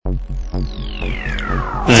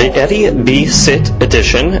The Eddie B. Sit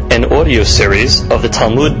edition and audio series of the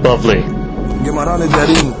Talmud Bavli. Gemara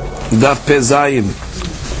Nedarim, Daf Pezayin.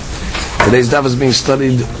 Today's daf is being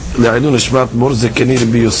studied. Le'ilun Shmat Morzekeni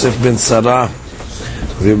Rabbi Yosef ben Sarah,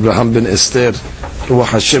 Rabbi Abraham ben Esther, Ruach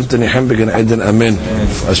Hashem Tenichem Began Eden Amen.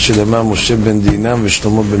 Ashilama Moshe ben Dinam,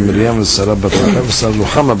 V'shtomo ben Miriam, V'Sarah bat Rachel, V'Sarah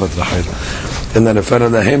Ruchama bat Rachel. Inna refera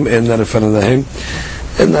lahem, inna refera lahem,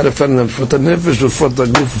 inna refera lahem, Fot ha-nefesh, Fot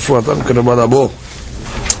ha-guf, Fot ha-am, K'nabad Abo.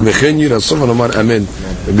 V'chen yirasov v'nomar Amen.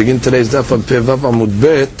 We begin today's daf on Pevav Amud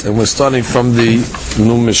Bet, and we're starting from the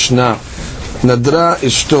new Mishnah. Nadra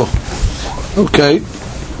ishto. Okay,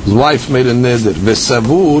 his wife made a neder.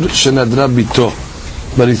 V'savur shenadra bito.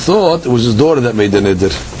 But he thought it was his daughter that made the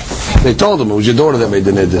neder. They told him it was your daughter that made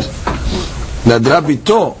the neder. Nadra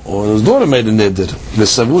bito, or his daughter made the neder.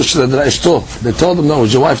 V'savur shenadra ishto. They told him no, it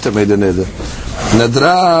was your wife that made the neder.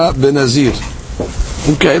 Nadra benazir.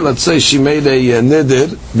 Okay, let's say she made a neder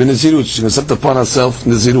b'nezirut. She accepted upon herself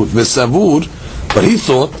nezirut. V'savur, but he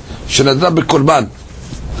thought shenadra b'korban,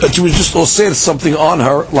 that she was just osir something on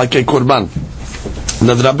her like a korban.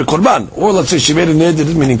 Nadra b'korban. Or let's say she made a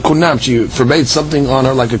neder, meaning kunam, she forbade something on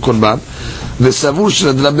her like a korban. V'savur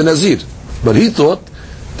shenadra b'nazir. But he thought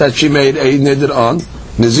that she made a neder on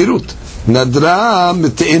nezirut. Nadra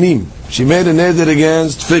b'te'enim. She made a neder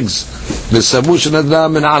against figs. V'savur shenadra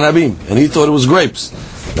min anabim. And he thought it was grapes.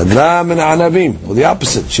 Nadra min anabim. Or the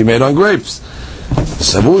opposite. She made on grapes.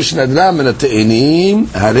 Savush nadra min ha-te'enim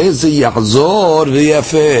hareze yachzor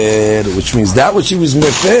v'yafer, which means that which he was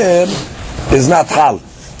mefer is not hal.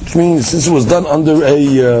 Which means since it was done under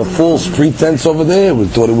a false pretense over there, we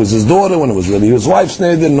thought it was his daughter when it was really his wife's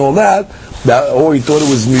neder and all that, or he thought it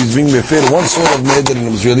was he was being mefer one sort of neder and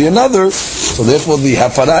it was really another. So therefore the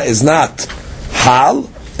hafara is not hal,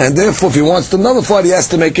 and therefore if he wants to nullify, he has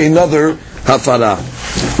to make another hafara.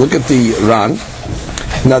 Look at the Ran.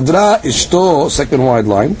 Nadra ishto, second wide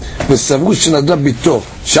line. V'savush nadra bito.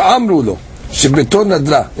 Sha'amru lo. Shebito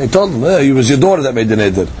nadra. They told him, it was your daughter that made the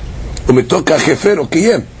neder. Umito kachefer o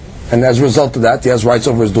kiyem. And as a result of that, he has rights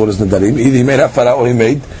over his daughter's nadarim. Either he made hafara or he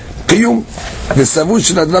made qiyum.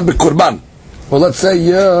 V'savush nadra b'korban. Well, let's say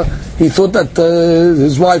he thought that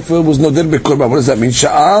his wife was nadir b'korban. What does that mean?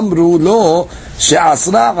 Sha'amru lo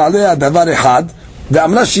she'asra alea davar echad.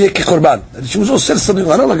 Ve'amra sheyeh kekorban. She was also something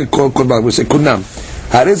like a korban. We say kunam.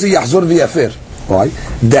 Harezi yachzor v'yafer. Why?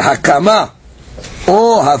 Dehakama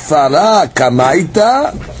o hafara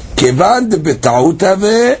kamaita kevan debetauta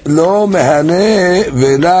ve'lo mehane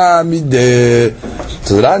ve'la mideh.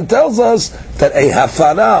 So the Ran tells us that a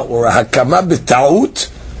hafara or a hakama betaut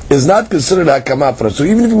is not considered a hakama for us. So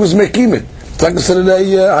even if he was mekim it, it's not considered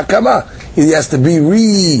a hakama. He has to be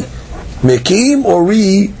re-mekim or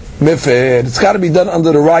re-mefer. It's got to be done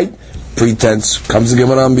under the right pretense. Comes the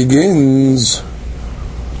Gemara and begins.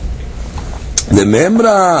 The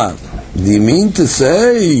memra, do you mean to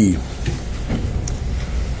say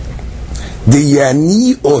the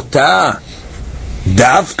yani ota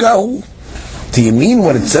davkahu? Do you mean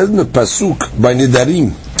what it says in the pasuk by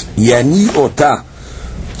Nedarim, yani ota?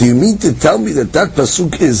 Do you mean to tell me that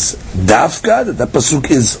pasuk is davka, that pasuk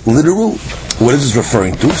is literal? What is this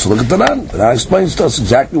referring to? So look at the Ran. That explains to us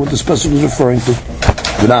exactly what this pasuk is referring to.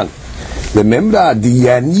 The Ran. The memra, the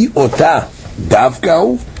yani ota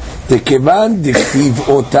davkahu. The kevan dichtiv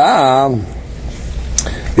ota.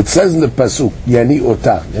 It says in the pasuk yani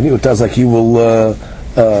ota. Yani ota is like he will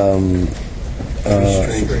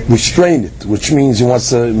restrain it, which means he wants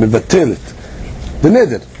to mevatel it. The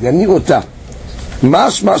neder yani ota.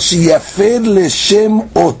 Mashma sheyafer leshem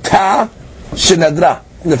ota shenadra.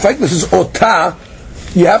 The fact this is ota,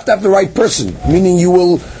 you have to have the right person. Meaning you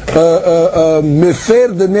will mefer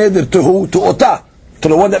the neder to who? To ota. To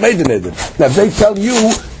the one that made the neder. Now if they tell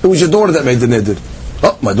you it was your daughter that made the neder,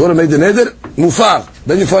 oh, my daughter made the neder, mufar.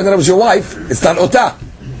 Then you find out it was your wife, it's not ota.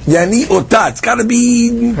 Yani ota. It's got to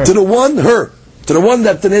be to the one, her. To the one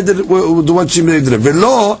that the neder, the one she made the neder.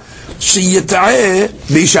 Velo sheyita'eh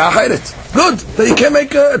b'isha acheret. Good. Then you can't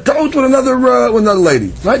make a ta'ut with another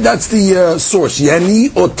lady. Right? That's the source. Yani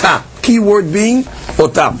ota. Key word being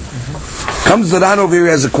ota. Comes the Ran over here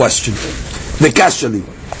as a question. The kashali.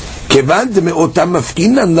 Kevan deme'ota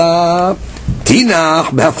mafkinan la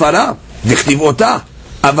tinach behafara dichtiv ota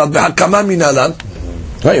aval behakama minalan.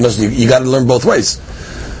 Right, you got to learn both ways.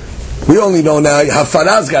 We only know now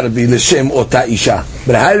hafara's got to be l'shem ota isha.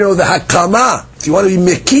 But how do you know the hakama? If you want to be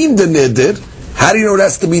mekim the neder, how do you know it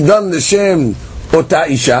has to be done l'shem ota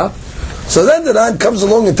isha? So then the Ran comes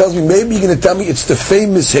along and tells me, maybe you're going to tell me it's the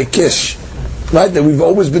famous hekesh right? That we've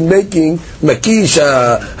always been making makish,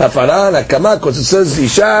 hafaran, hakama, because it says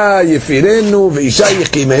isha yefirenu veisha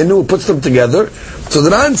yekimenu, puts them together. So the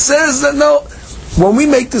Ran says that no, when we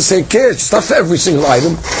make this hekesh, it's not for every single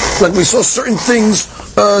item. Like we saw certain things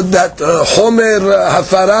that homer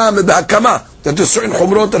hafara hakama, that there's certain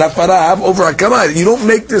chumrot that hafara have over hakama. You don't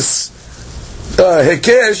make this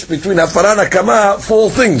hekesh between hafara and hakama for all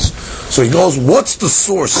things. So he goes, what's the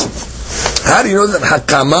source? How do you know that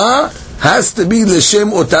hakama has to be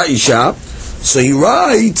l'shem ota isha? So he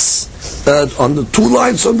writes on the 2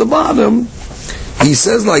 lines on the bottom, he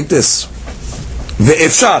says like this: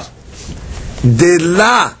 ve'efshar de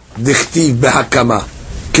la dichtiv behakama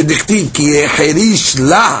kedichtiv ki yeherish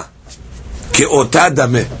la ke ota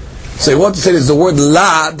dameh. So he wants to say is the word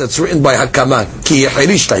la that's written by hakama ki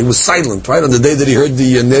yeherish la. He was silent, right, on the day that he heard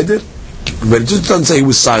the neder, but it just doesn't say he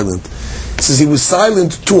was silent. It says he was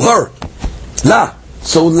silent to her. La.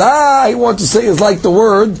 So la, he wants to say, is like the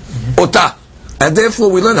word ota, and therefore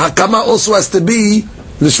we learn hakama also has to be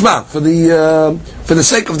lishma for the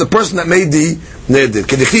sake of the person that made the neder.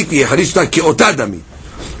 Kedechiki yeharishna ki ota dami.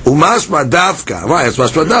 Umashma davka. Right, it's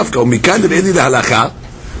mashma davka. Umikan deredi lahalacha.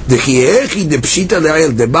 Dechiechi depshita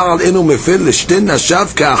le'el debar al enu mefel l'shten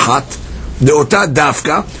nashav ka'achat de'ota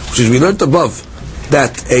davka, which is we learned above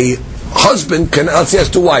that a husband can also has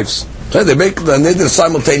 2 wives. So they make the neder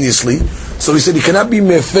simultaneously. So he said he cannot be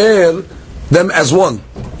mefer them as one.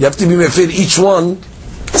 You have to be mefer each one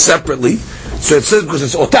separately. So it says because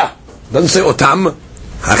it's ota. It doesn't say otam.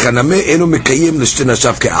 Hachaname enu mekayim l'shten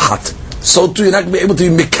nashav ka'achat. So too you're not going to be able to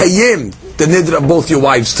be mekayim the neder of both your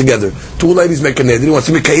wives together. 2 ladies make a neder. He wants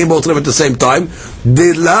to be mekayim both of them at the same time.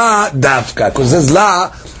 De la davka, because there's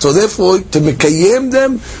la. So therefore, to mekayim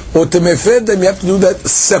them or to mefer them, you have to do that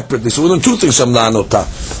separately. So we learn 2 things from la and ota.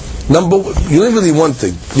 Number, you learn really 1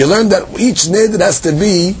 thing. You learn that each neder has to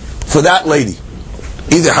be for that lady.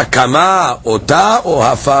 Either hakama ota or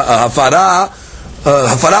hafara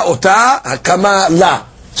ota hakama la.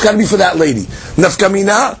 It's got to be for that lady.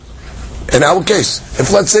 Nafkamina. In our case,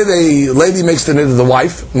 if let's say the lady makes the neder, the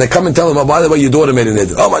wife, and they come and tell them, oh, by the way, your daughter made a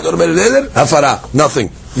neder. Oh, my daughter made a neder? Hafara. Nothing.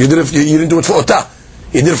 You didn't do it for ota.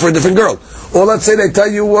 You did it for a different girl. Or let's say they tell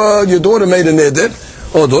you, your daughter made a neder.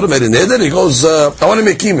 Oh, daughter made a neder. He goes, I want to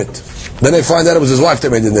make it. Then they find out it was his wife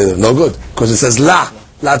that made the neder. No good. Because it says la.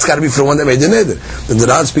 La, it's got to be for the one that made the neder. Then the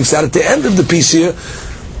Ran speaks out at the end of the piece here,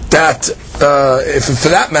 that, if for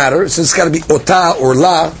that matter, since it's got to be ota or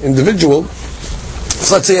la, individual,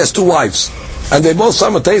 so let's say he has 2 wives, and they both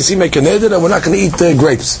simultaneously make a neder, and we're not going to eat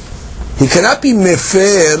grapes. He cannot be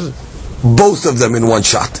mefer both of them in one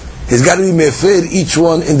shot. He's got to be mefer each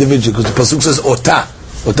one individually, because the pasuk says ota.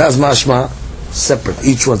 Ota is mashma, separate,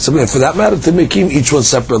 each one separate. And for that matter, to make him each one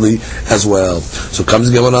separately as well. So comes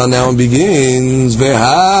the Gemara now and begins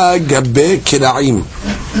Veha gabe kiraim.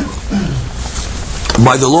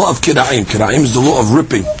 By the law of kiraim. Kiraim is the law of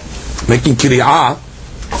ripping, making kiriyah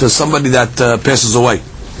for somebody that passes away.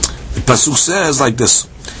 The pasuk says like this: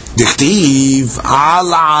 Dichtiv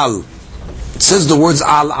al. It says the words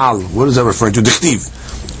al. What is that referring to? Dichtiv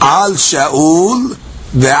al Shaul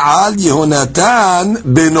ve'al Yehonatan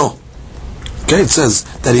beno. Okay, it says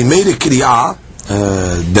that he made a kriyah,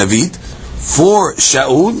 David, for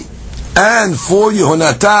Shaul and for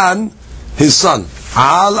Yehonatan, his son.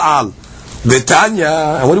 Al.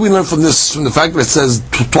 Betanya, and what do we learn from this? From the fact that it says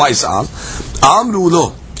twice al. Amru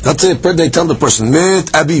lo. That's it. They tell the person, Met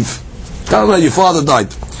Abiv. Tell him that your father died.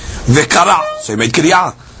 Vekara. So he made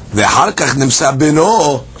kriyah. Veharkach nimsa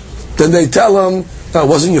beno. Then they tell him, no, it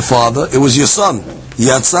wasn't your father, it was your son.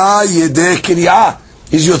 Yatsa yedeh kriyah.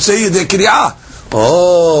 He's yotzei yedeh kriyah.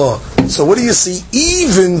 Oh, so what do you see?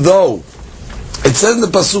 Even though it says in the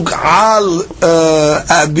pasuk al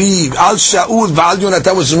Abiv, al Shaul, v'al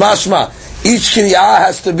Yonatan, which is mashma, each kriyah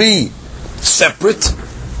has to be separate.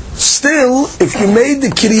 Still, if you made the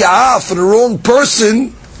kriyah for the wrong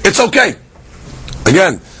person, it's okay.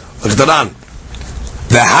 Again, Daran.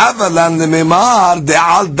 When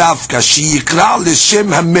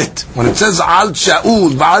it says al Shaul,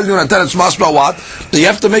 v'al Yonatan, it's mashma what? You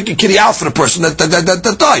have to make a kriyah for the person that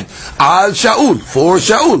died. Al Shaul, for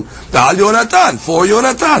Shaul. V'al Yonatan, for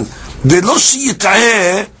Yonatan. De'lo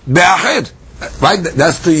sheyit'eh be'achid. Right?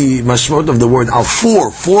 That's the mashmot of the word al,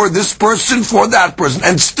 for this person, for that person.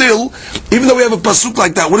 And still, even though we have a pasuk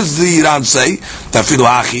like that, what does the Ran say? Tafilu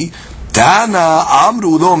achi. Tana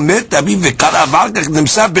amru lo met abi v'kara v'arkach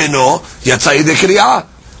nimsa beno yatsa yedeh kriyah.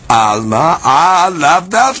 Alma al lav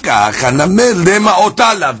davka. Chanamel lema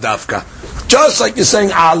ota lav davka. Just like you're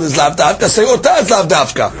saying al is lav davka, say ota is lav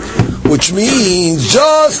davka. Which means,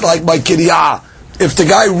 just like by kriyah, if the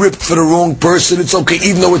guy ripped for the wrong person, it's okay,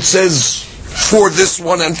 even though it says for this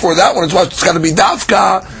one and for that one. It's got to be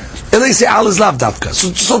dafka. And they say al is lav dafka.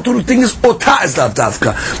 So the thing is ota is lav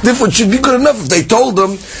dafka. Therefore, it should be good enough if they told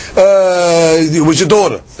him it was your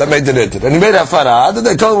daughter that made the neder, and he made hafarad, and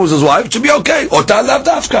they told him it was his wife. It should be okay. Ota lav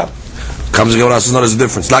dafka. Comes again, says not as a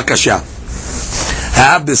difference. La kasha.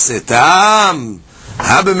 Hab setam.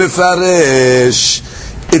 Hab mifarish.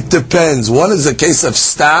 It depends. One is a case of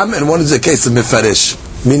stam, and one is a case of mifarish.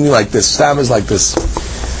 Meaning like this. Stam is like this.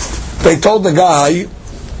 They told the guy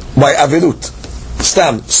by avirut.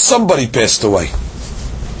 Stam, somebody passed away.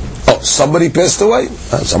 Oh, somebody passed away?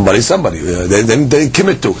 Somebody. They didn't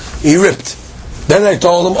commit to. He ripped. Then they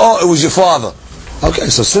told him, oh, it was your father. Okay,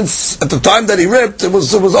 so since at the time that he ripped, it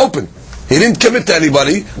was open. He didn't commit to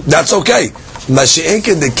anybody, that's okay. Mashiach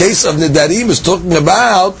in the case of Nedarim is talking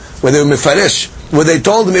about when they were mefarish, where they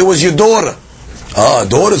told him it was your daughter.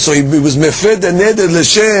 Daughter, so he was mefid and neder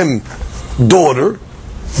l'shem daughter.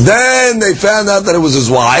 Then they found out that it was his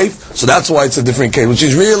wife, so that's why it's a different case, which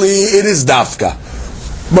is really, it is dafka.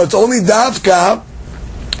 But it's only dafka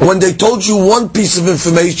when they told you one piece of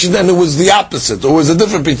information and it was the opposite, or it was a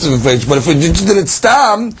different piece of information. But if you didn't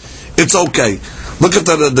stam, it's okay. Look at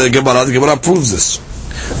the Gemara. The Gemara proves this.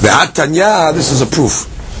 Ve'atanya, this is a proof.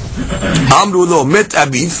 Amru lo met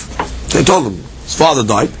abiv. They told him his father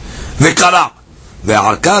died. Ve'kara.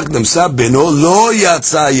 Ve'arkak nemsa beno lo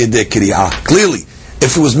yatsa yedei kri'ah. Clearly,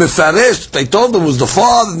 if it was mefarish, they told him it was the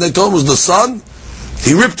father, and they told him it was the son.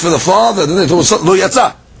 He ripped for the father, then they told him son, lo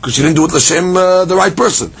yatsa, because he didn't do it l'shem the right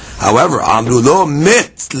person. However, amru lo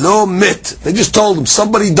mit. They just told him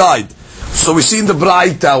somebody died. So we see in the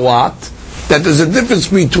Braita what? That there's a difference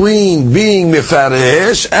between being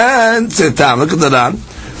mefarish and setam. Look at the Ran.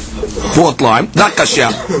 Fourth line.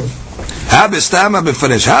 Dakashya. Habistam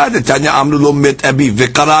mefarish. Had Tanya amru lo mit abiv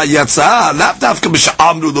v'kara yatsa. Not dafka b'sha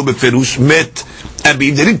amru lo befirush mit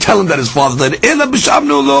abiv. They didn't tell him that his father died. Ela b'sha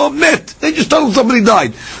amru lo mit. They just told him somebody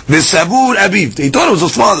died. V'savur abiv. He thought it was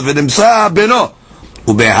his father. V'nimsa beno.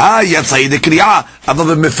 Ubeha yatsa yedei kri'ah.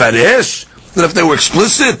 Above mefarish. That if they were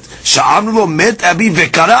explicit, sha'amru lo met abiv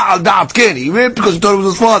v'kara al da'at ken. He ripped because he thought it was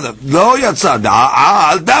his father. Lo yatsa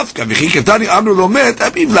al dafka. V'chiketani amru lo met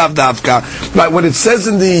abiv lav dafka. Right, when it says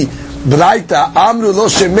in the Braita, amru lo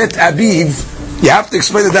shemet abiv, you have to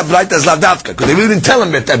explain that Braita is lav dafka, because they really didn't tell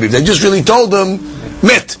him met abiv. They just really told him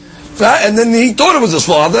met. Right? And then he thought it was his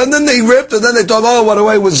father, and then they ripped, and then they told him, oh, what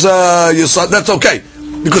away was your son. That's okay,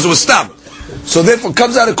 because it was stabbed. So therefore,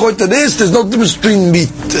 comes out according to this, there's no difference between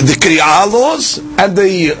the Kriyah laws and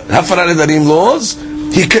the Hafarat Nedarim laws.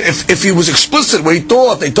 If he was explicit where he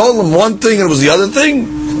thought they told him one thing and it was the other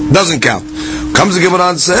thing, doesn't count. Comes the Gemara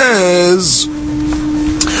and says,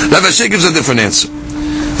 Rav Ashi gives a different answer.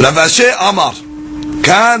 Rav Ashi Amar,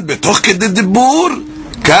 Kan betoch kedei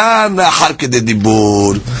dibur, Kan har kedei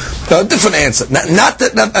dibur. A different answer. Not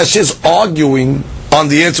that Rav Ashi is arguing on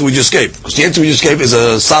the answer we just gave, because the answer we just gave is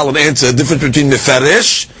a solid answer. The difference between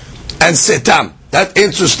mefarish and setam, that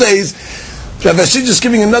answer stays. Rav Ashi just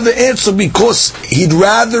giving another answer because he'd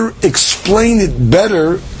rather explain it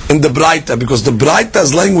better in the Braita, because the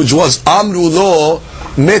Braita's language was amru lo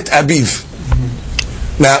met abiv.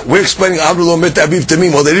 Now we're explaining amru lo met abiv to me.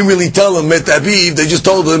 Well, they didn't really tell him met abiv; they just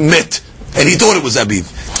told him met, and he thought it was abiv.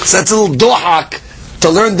 So that's a little dohak to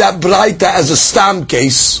learn that Braita as a stam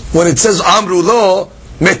case when it says amru lo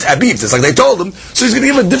met abiv. It's like they told him. So he's going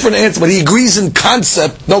to give a different answer, but he agrees in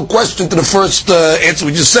concept, no question, to the first answer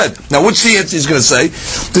we just said. Now, what's the answer he's going to say?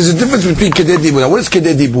 There's a difference between kedei dibur. Now, what is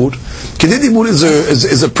kedei dibur? Kedei dibur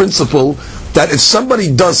is a principle that if somebody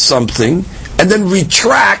does something and then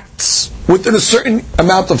retracts within a certain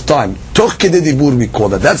amount of time, toch kedei dibur we call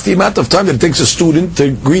that. That's the amount of time that it takes a student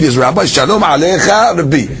to greet his rabbi. Shalom alecha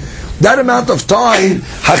Rabbi. That amount of time,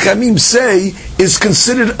 Hakamim say, is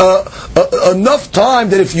considered enough time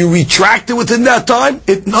that if you retract it within that time,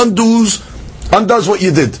 it undoes what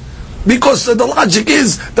you did. Because the logic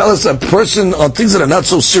is that as a person on things that are not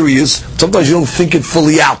so serious, sometimes you don't think it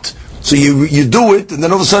fully out. So you do it, and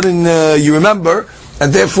then all of a sudden you remember,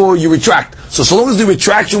 and therefore you retract. So long as the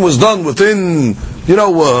retraction was done within,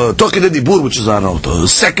 Tokeh Dibur, which is, I don't know, a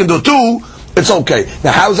second or two, it's okay.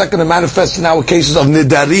 Now, how is that going to manifest in our cases of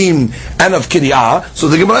Nedarim and of Kriyah? So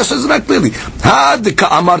the Gemara says that clearly.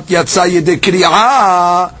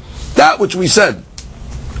 That which we said,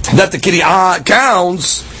 that the Kriyah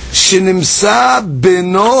counts, Shenimsa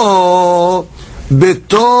beno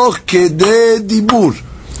betoch kedei dibur,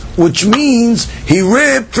 which means he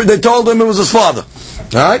ripped, they told him it was his father.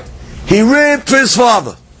 Alright? He ripped for his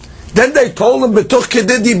father. Then they told him betoch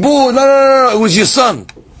kedei dibur, no, it was your son.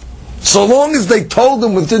 So long as they told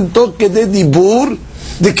him within Tok Kedei Dibur,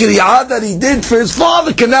 the Kriyah that he did for his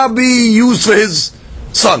father can now be used for his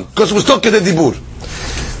son, because it was Tok Kedei Dibur.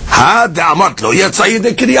 Amart lo yatsa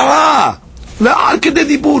yedei Kriyah la'al Kedei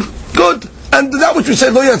Dibur. Good. And that which we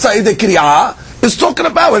said lo yatsa yedei Kriyah is talking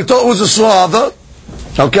about when he told it was his father.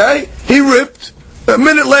 Okay, he ripped. A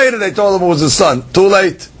minute later, they told him it was his son. Too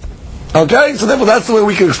late. Okay, so therefore that's the way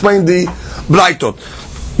we can explain the Braitot.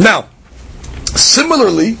 Now,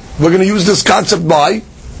 similarly, we're going to use this concept by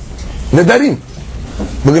Nedarim.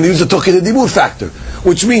 We're going to use the Tok Kedei Dibur factor,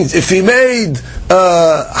 which means if he made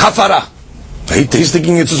hafara, he's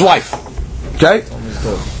thinking it's his wife. Okay?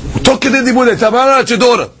 Tok Kedei Dibur, they tell him, it's your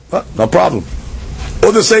daughter. No problem.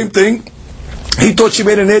 Or the same thing, he thought she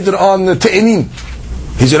made a neder on the Te'enim.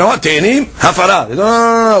 He said, what? Te'enim? Hafara.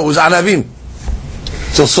 No, it was Anavim.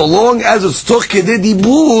 So long as it's Tok Kedei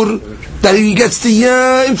Dibur, that he gets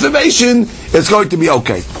the information, it's going to be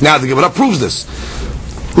okay. Now the Gemara proves this.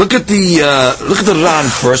 Look at the Ran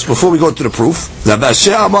first before we go to the proof.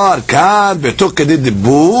 Lavashe Amar kan betok Kedei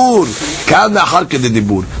Dibur kan nachar Kedei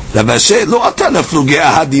Dibur. Lavashe lo ata nafluge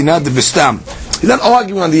ahadina de bestam. He's not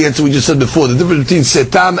arguing on the answer we just said before. The difference between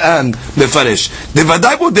setam and mefaresh.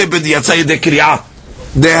 Devadai bo de bedi yatsa yedei Kriyah.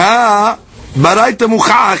 Deha בראית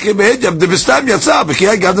מוכח בהג'ב דבסתם יצא וכי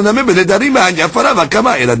הגד נמי בנדרים מהניה פרה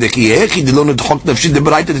וכמה אלא דכי איך דלא נדחוק נפשי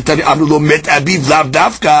דבראית דתרי אמרו לו מת אביב לאו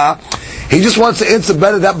דווקא. He just wants to answer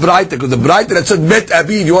better that Braita, because the Braita that said Met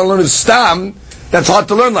Aviv, you want to learn his stam, that's hard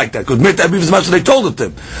to learn like that, because Met Aviv is much as they told it to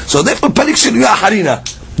him. So therefore, Perik Shinu Harina,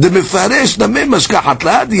 the Mefaresh Nameh Mashkahat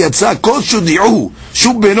La'ad Yatsa Kol Shudi'uhu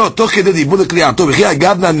Shub Beno Toch Kedei Dibur L'Kriya'ato V'chi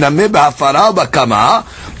Agavna Nameh B'Hafara B'Kama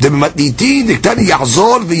D'Matniti D'Ktani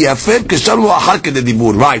Yachzor V'Yafer Kesharu Achar Kedei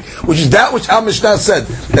Dibur. Right, which is that which Al Mishnah said,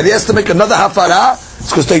 that he has to make another Hafara. It's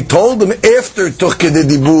because they told him after Toch Kedei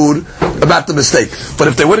Dibur about the mistake. But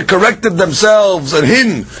if they would have corrected themselves and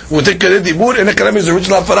him with Toch Kedei Dibur, and Ekarami's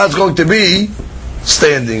original Hafara is going to be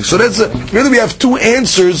standing. So that's really we have two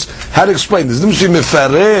answers how to explain. There's a difference between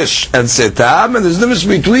Mefaresh and Setam, and there's a difference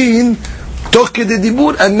between Toch Kedei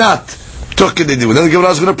Dibur and not Toch Kedei Dibur. Then the Gemara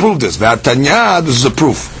is going to prove this. V'atanya, this is a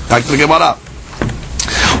proof. Back to the Gemara.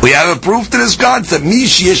 We have a proof to this concept. Mi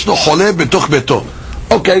sheyesh lo choleh betoch beto.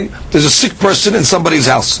 Okay, there's a sick person in somebody's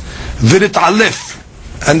house. Virit alef,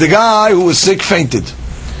 and the guy who was sick fainted.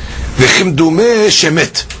 V'chimdumeh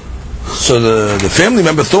shemet. So the family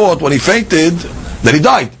member thought when he fainted that he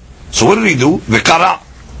died. So what did he do? V'kara.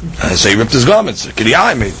 So he ripped his garments.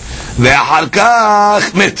 Kriyah made. V'achar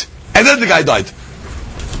kach met. And then the guy died.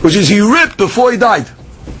 Which is he ripped before he died.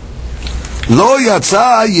 Lo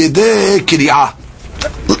yatsa yedei kriyah.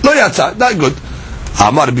 Lo yatsa, not good.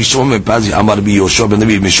 אמר בי שמעון בן פזי, אמר בי יהושע בן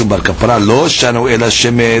נבי משום בר כפרה, לא שנו אלא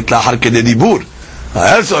שמת לאחר כדי דיבור.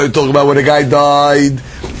 That's what you talk about when a guy died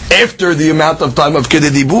after the amount of time of כדי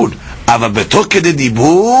דיבור. אבל בתוך כדי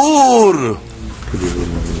דיבור,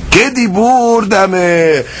 כדיבור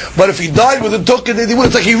דמה. But if he died with תוך כדי דיבור,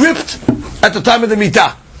 it's like he ripped at the time of the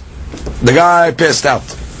mitah. The guy passed out.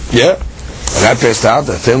 Yeah? The guy passed out,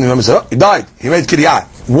 the family member said, oh, he died. He made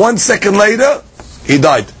kriyah. 1 second later, he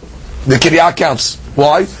died. The kriyah counts.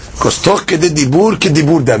 Why? Because toch kedei dibur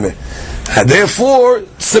kedibur dameh. And therefore,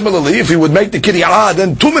 similarly, if he would make the kriyah,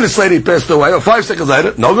 then 2 minutes later he passed away, or 5 seconds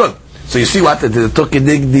later, no good. So you see what? The toch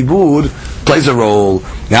kedei dibur plays a role.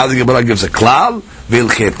 Now the Gemara gives a klal,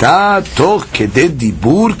 v'ilcheta toch kedei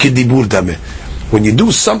dibur kedibur dameh. When you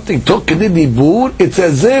do something toch kedei dibur, it's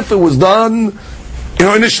as if it was done,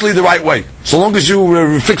 initially the right way. So long as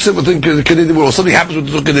you fix it within kedei dibur, or something happens with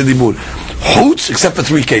the toch kedei dibur. Chutz, except for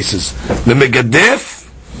 3 cases. The megadef,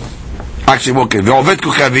 actually, okay, ve'ovet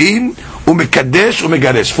kuchavim, umekadesh,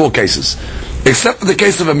 umegaresh, 4 cases. Except for the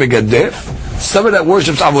case of a megadef, someone that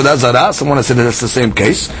worships avodah zarah, someone that said that that's the same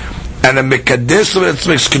case, and a mekadesh, someone that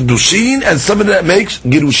makes kedushin, and someone that makes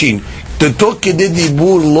girushin. The toch kedei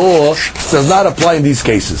dibur law does not apply in these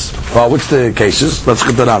cases. Which the cases? Let's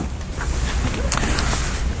get that on.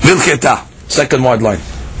 Vilcheta, second wide line.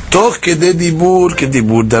 toch כדי דיבור,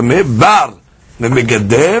 כדיבור דמה, בר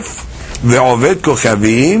ומגדף ועובד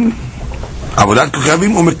כוכבים, עבודת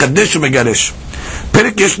כוכבים ומקדש ומגרש.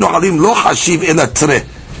 פרק יש נועלים לא חשיב אלא תרה,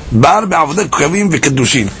 בר בעבודת כוכבים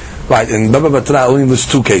וקדושין. Right, in Baba Batra only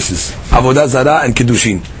lists 2 cases, Avodah Zarah and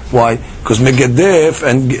Kiddushin. Why? Because Megadef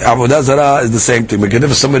and Avodah Zarah is the same thing.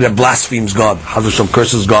 Megadef is somebody that blasphemes God, Hashem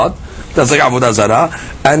curses God. That's like Avodah Zarah.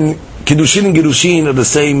 And Kiddushin and Girushin are the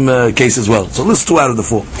same case as well. So list 2 out of the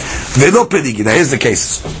 4. Velo pedigi. Now here's the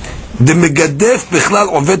cases. The Megadef bechlal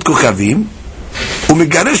oved kochavim,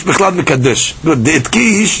 umegaresh bechlal mekadesh. Good. The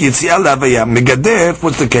etkish yitziah lehavaya. Megadef,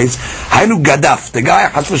 what's the case? Hainu gadaf. The guy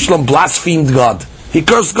Hashem blasphemed God. He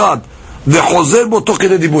cursed God. The chozer bo toch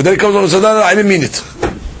kedei dibur. Then he comes on and says, no, I didn't mean it.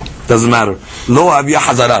 Doesn't matter. Lo avia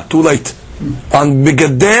hazara. Too late. On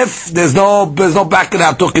Megadef, there's no backing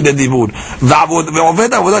out Tokid Dibur. Ve'oved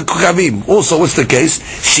avodat kochavim. Also, what's the case?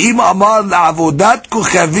 Shim amar la'avodat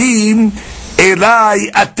kochavim elai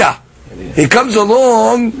ata. He comes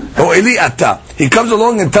along, Eli ata. He comes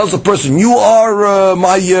along and tells the person, you are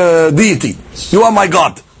my deity. You are my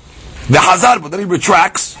God. Ve'hazar, but then he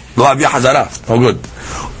retracts. Lo avia hazara. Oh, good.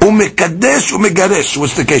 Umekadesh umegaresh.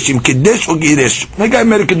 What's the case? Im kadesh or giresh. The guy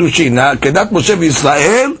made a kedushin. Kedat Moshe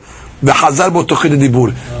v'Yisrael. V'chazar bo tochid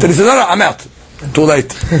dibur. Then he said, no, I'm out. Too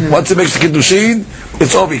late. Once he makes the kiddushin,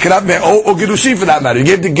 it's over. He cannot make, or kiddushin for that matter. He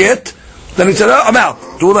gave the get, then he said, oh, I'm out.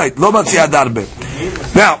 Too late. Lo matziah darbe.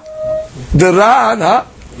 Now, the Ran,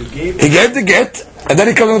 he gave the get, and then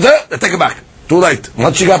he comes and says, take it back. Too late.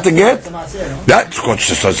 Once you got the get, so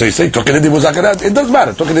you say, tochid dibur zakarat. It doesn't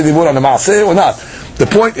matter. Tochid dibur on the maaseh or not. The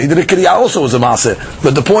point, he did a kriya also was a maaseh.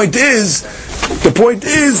 But the point is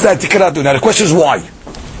that he cannot do. Now the question is why?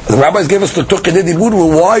 The rabbis gave us the Tukadei Dibur.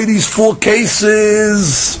 Why these 4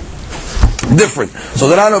 cases different? So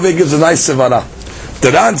the Ran over here gives a nice sevara.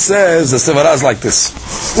 The Ran says the sevara is like this.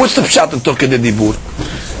 What's the pshat of Tukadei Dibur?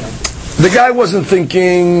 The guy wasn't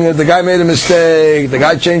thinking. The guy made a mistake. The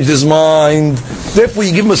guy changed his mind. Therefore,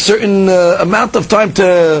 you give him a certain amount of time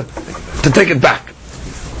to take it back.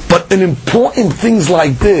 But in important things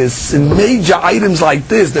like this, in major items like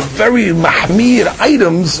this, the very mahmir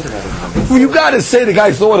items, you got to say the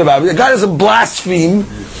guy thought about it. The guy doesn't blaspheme.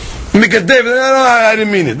 No, I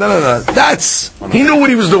didn't mean it. No. He knew what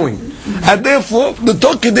he was doing. And therefore, the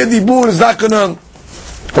Tokidei Dibur is not going to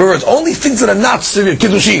reverse. Only things that are not severe.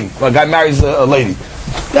 Kiddushin. A guy marries a lady.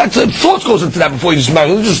 That's thought goes into that before you just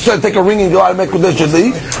marry. You just take a ring and go out and make Kodesh.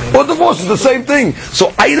 Or divorce is the same thing.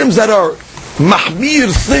 So items that are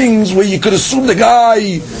mahmir things where you could assume the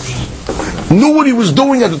guy knew what he was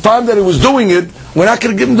doing at the time that he was doing it, we're not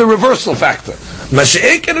going to give him the reversal factor.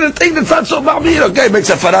 Mashiach and the thing that's not so mahmir, okay, makes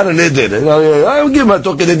a faran and it did. I will give him a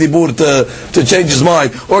Tokidei Dibur to change his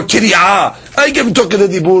mind. Or Kiriyah, I give him Tokidei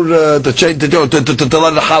Dibur to change, to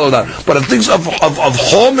let it hollow down. But in things of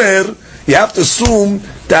Homer, you have to assume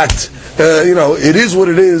that it is what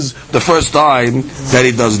it is the first time that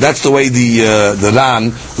he does. That's the way the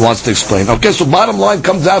Ran wants to explain. Okay, so bottom line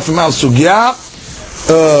comes out from our sugya,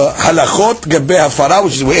 halachot gabe hafara,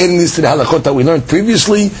 which is we're adding this to the halachot that we learned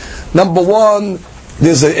previously. Number 1,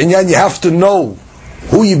 there's an inyan, you have to know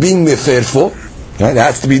who you're being mefer for. Right? It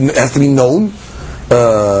has to be known.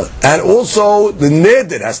 And also the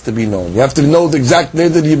neder has to be known. You have to know the exact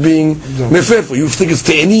neder you're being mefer for. You think it's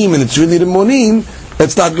te'enim and it's really the monim,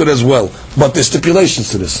 that's not good as well. But there's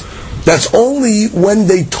stipulations to this. That's only when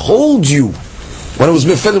they told you, when it was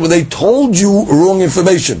mefer, when they told you wrong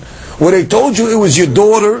information. When they told you it was your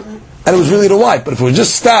daughter and it was really the wife. But if it was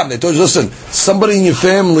just stabbed, they told you, listen, somebody in your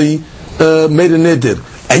family made a neder,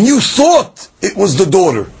 and you thought it was the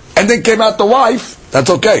daughter, and then came out the wife, that's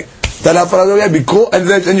okay. And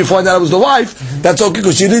then you find out it was the wife, that's okay,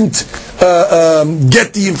 because you didn't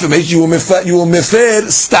get the information, you were mefer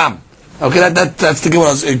stam. Okay, that's the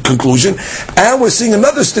Gemara's conclusion. And we're seeing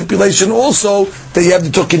another stipulation also, that you have the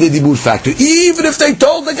Tokidei Dibur factor. Even if they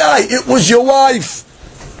told the guy, it was your wife,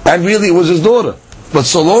 and really it was his daughter. But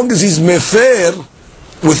so long as he's mefer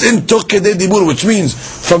within Tokidei Dibur, which means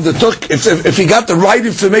from the if he got the right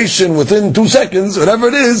information within 2 seconds, whatever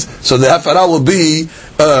it is, so the hafara will be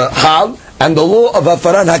hal, and the law of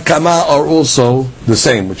hafara and hakama are also the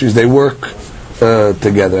same, which is they work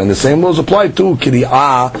together, and the same laws apply to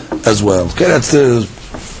kiriyah as well. Okay, that's the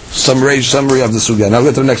summary of the sugya. Now we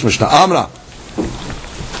get to the next Mishnah. Amra,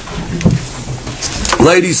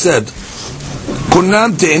 lady said,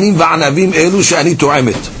 "Kunnam te'enim va'anavim elu she'ani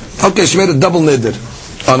tu'amet." Okay, she made a double neder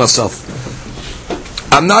on herself.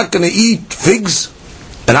 I'm not going to eat figs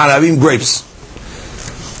and anavim grapes.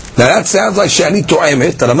 Now that sounds like she'ani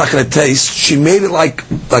tu'amet, that I'm not going to taste. She made it like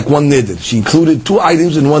one neder. She included 2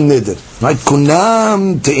 items in one neder. Right?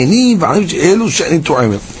 Kunam te'enim elu she'ani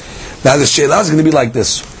tu'amet. Now the she'elah is going to be like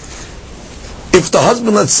this. If the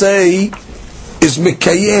husband, let's say, is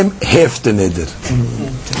mekayem half the neder,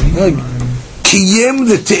 like kiyem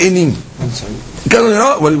the te'enim.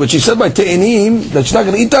 What she said by te'enim, that she's not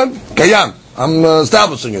going to eat them, kayam. I'm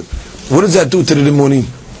establishing it. What does that do to the limonim?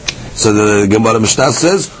 So the Gemara Mishnah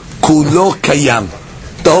says, kulo kayam.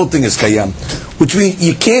 The whole thing is kayam. Which means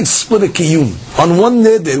you can't split a kiyum. On one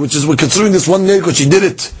neder, which is, we're considering this one neder because she did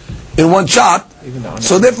it in one shot,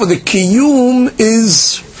 so therefore the kiyum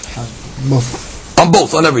is on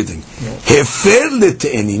both, on everything. Hefer le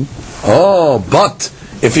te'enim. Oh, but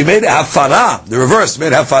if he made a hafara, the reverse,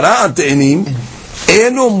 made a hafara on te'enim,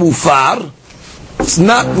 eno mufar, it's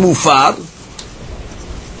not mufar,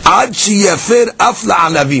 Ad sheyafer af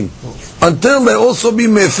la'anavim. Until they also be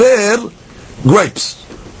mefer grapes.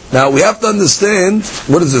 Now we have to understand,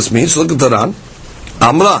 what does this mean? So look at the Ran.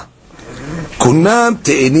 Amra. Kunam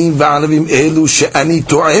te'enim va'anavim elu she'ani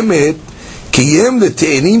tu'emet kiyem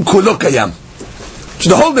le'te'enim kulo kayam. So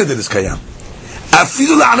the whole neder is kayam.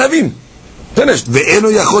 Afilu la'anavim. Finished.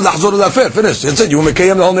 Ve'eno yachol lahzor la'afer. Finished. It said you will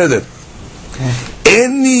mekayem the whole neder.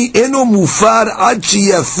 Eno mufar ad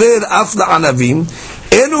sheyafer af la'anavim.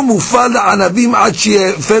 Eno mufar la'anavim ad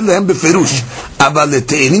sheyafer lehem beferush. Aval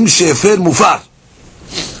le'te'enim sheyafer mufar.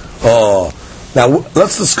 Oh, now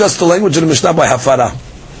let's discuss the language of the Mishnah by hafara.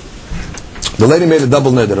 The lady made a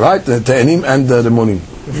double neder, right? The te'enim and the monim.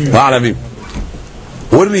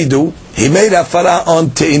 What did he do? He made hafara on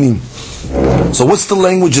te'enim. So what's the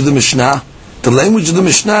language of the Mishnah? The language of the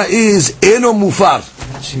Mishnah is eno mufar.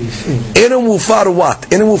 Eno mufar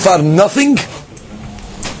what? Eno mufar nothing?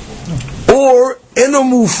 Or eno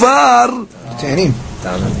mufar te'enim.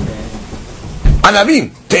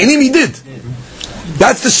 Anavim. Te'enim he did.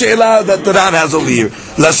 That's the she'ela that the Ran has over here.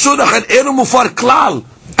 Lashon achad eno mufar klal.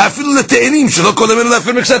 Afilu le'te'enim shelo kol emenu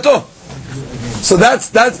le'afir miksato. So that's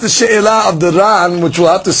the she'ela of the Ran, which we'll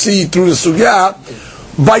have to see through the sugya.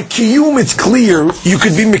 By kiyum, it's clear you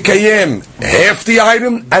could be mikayem half the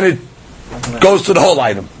item and it goes to the whole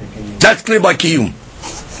item. That's clear by kiyum.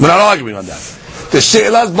 We're not arguing on that. The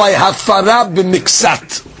she'ela is by hafara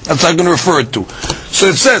b'miksat. That's what I'm going to refer it to. So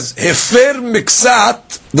it says, hefer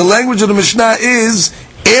miksat, the language of the Mishnah is,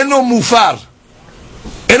 eno mufar.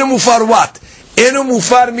 Eno mufar what? Eno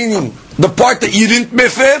mufar meaning, the part that you didn't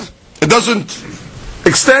mefer, it doesn't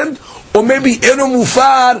extend, or maybe eno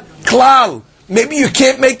mufar klal. Maybe you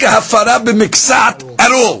can't make a hafara b'miksat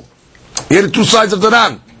at all. Here are the two sides of the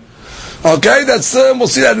Ran. Okay, that's we'll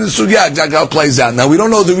see that in the sugya exactly how it plays out. Now we don't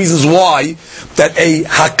know the reasons why that a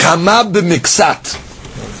hakama b'miksat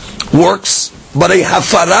works, but a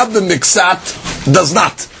hafara b'miksat does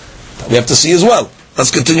not. We have to see as well.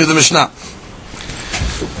 Let's continue the Mishnah.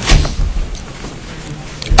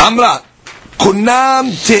 Amra,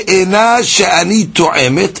 kunam te'ena she'ani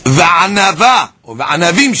to'emet va'anava, or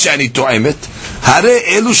va'anavim she'ani to'emet, hare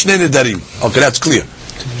elu shne nedarim. Okay, that's clear.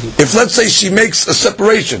 If let's say she makes a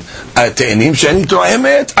separation, te'enim she'ani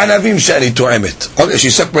to'emet, anavim she'ani to'emet. Okay, she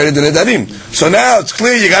separated the nedarim. So now it's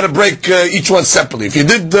clear you got to break each one separately. If you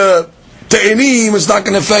did te'enim, it's not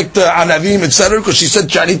going to affect anavim, etc., because she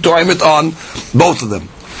said she'ani to'emet on both of them.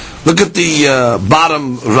 Look at the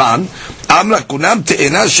bottom Ran. Amra kunam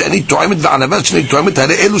te'ena she'ani to'emet va'anava she'ani to'emet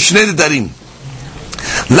hare elu shne nedarim.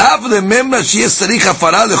 Lav lememra she'yeh tzarich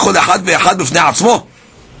hafara lechol echad ve'echad b'fnei atzmo.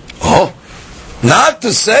 Oh. Not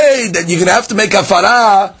to say that you're going to have to make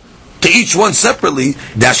hafara to each one separately.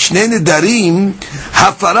 Dashne nedarim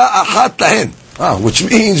hafara achat lahen. Which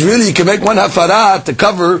means really you can make one hafara to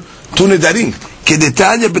cover two nedarim.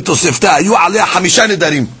 Kedetanya betosefta ayu aleh hamisha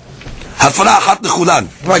nedarim. Hafara achat lechulan.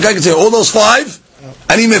 My guy can say all those five,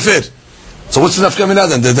 ani mefer. So what's the nafka mina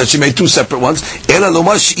then? That she made two separate ones. Ela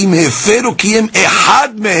lomar she'im heferu kiyem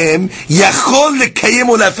ehad mehem yachol lekayem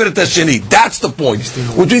o lefer et hasheni. That's the point.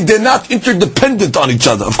 Which means they're not interdependent on each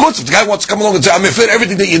other. Of course, if the guy wants to come along and say, I'm mefer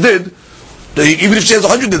everything that you did, even if she has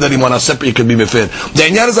 100 that he wants separate, it could be mefer. The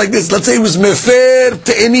inyan is like this. Let's say he was mefer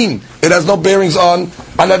te'enim. It has no bearings on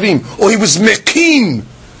anavim. Or he was mekim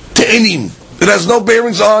te'enim. It has no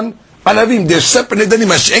bearings on anavim. They're separate. In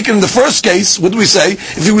the first case, what do we say?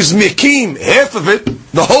 If he was mekim, half of it,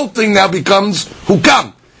 the whole thing now becomes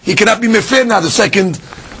hukam. He cannot be mefer now, the second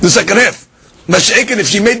half. Masha'ekin, if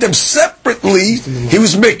she made them separately, he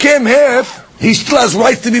was mekim half, he still has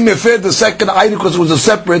right to be mefer the second item because it was a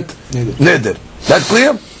separate neder. That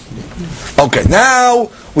clear? Okay, now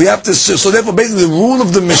we have to, so therefore basically the rule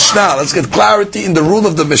of the Mishnah, let's get clarity in the rule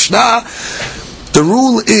of the Mishnah. The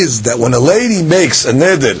rule is that when a lady makes a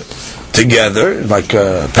neder together, like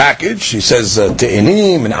a package, she says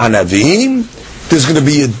te'enim and anavim, there's going to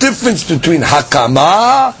be a difference between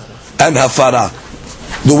hakama and hafara.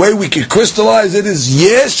 The way we can crystallize it is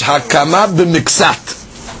yesh hakama b'miksat.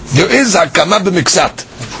 There is hakama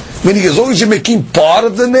b'miksat. Meaning as long as you're making part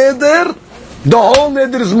of the neder, the whole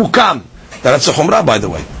neder is mukam. Now that's a chumrah, by the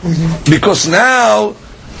way. Because now,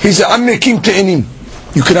 he said, I'm making te'enim.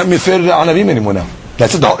 You cannot mefer anavim anymore now.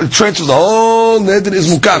 That's it. It transfers the whole neder is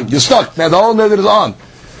mukam. You're stuck. Now the whole neder is on.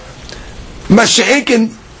 Masha'ekin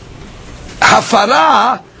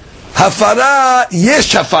hafara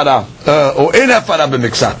yesh hafara or in hafara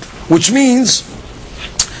b'miksat, which means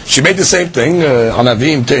she made the same thing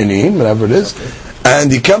anavim te'enim, whatever it is,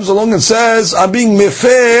 and he comes along and says, I'm being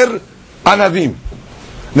mefer anavim.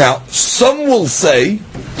 Now some will say,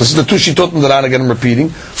 this is the two shittot in the Ran, again I'm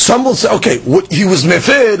repeating, Some will say, okay, what he was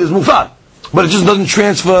mefid is mufar, but it just doesn't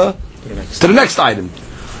transfer to the next item.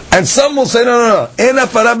 And some will say, no, en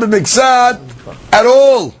hafara b'miksat at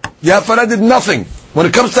all. Your hafara did nothing. When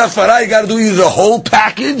it comes to hafara, you got to do either the whole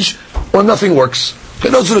package or nothing works. Okay,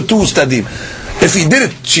 those are the two stadim. If he did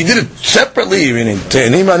it, she did it separately.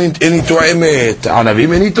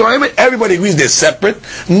 Everybody agrees they're separate.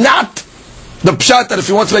 Not the pshat that if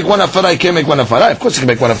he wants to make one hafara, he can't make one hafara. Of course he can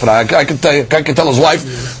make one hafara. I can tell his wife,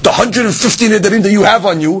 the 150 nedarim that you have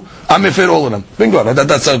on you, I'm mefir all of them. Bingo,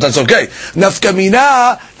 that's okay.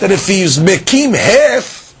 Nafkamina, that if he's mekim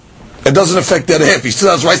half, it doesn't affect the other half. He still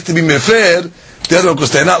has rights to be mefir. The other one,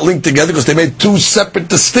 because they're not linked together, because they made two separate,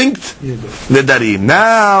 distinct nedarim.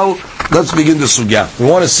 Now, let's begin the sugya. We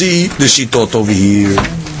want to see the shitot over here.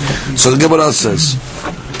 So the Gemara says,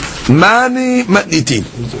 Mani matnitin.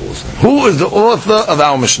 Who is the author of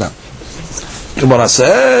our Mishnah? Gemara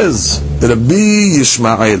says, Rabbi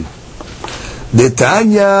Yishmael.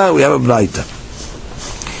 Detanya, we have a braita.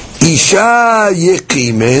 Isha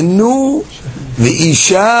yekimenu,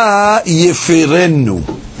 ve'isha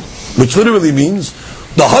yefirenu. Which literally means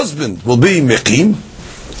the husband will be mekim,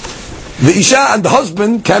 the isha and the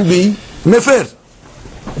husband can be mefer.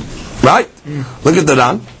 Right? Look at the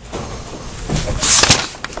Ran.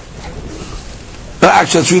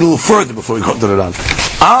 Actually, let's read a little further before we go to the Ran.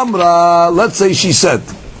 Amra, let's say she said,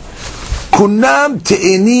 Kunam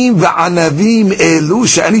te'enim va'anavim elu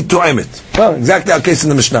she'ani tu'emet. Well, exactly our case in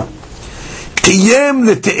the Mishnah. Qiyem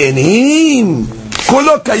le'te'enim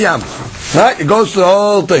kolo kayam. Right? It goes to the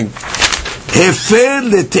whole thing. Hefer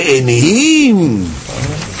le'te'enim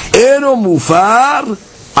eno mufar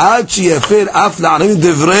ad she'yefer af la'anavim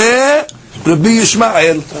devrei Rabbi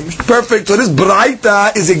Yishmael. Perfect. So this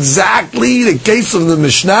braita is exactly the case of the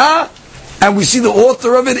Mishnah, and we see the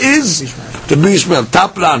author of it is Rabbi Yishmael.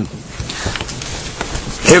 Taplan.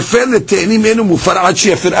 Hefer le'te'enim eno mufar ad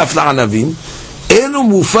she'yefer af la'anavim eno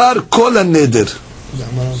mufar kol ha'neder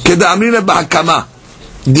keda'amrina b'hakama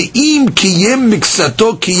Di'im kiyem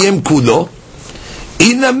miksato kiyem kulo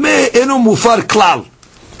iname eno mufar klal.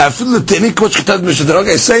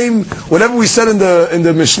 Okay, same whatever we said in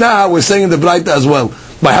the Mishnah, we're saying in the Braita as well.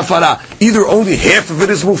 By hafara, either only half of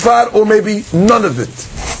it is mufar, or maybe none of it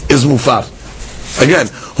is mufar. Again,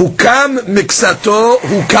 hukam miksato,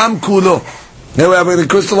 hukam kulo. Now we have it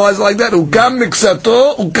crystallized like that. Hukam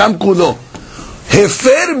miksato, hukam kulo.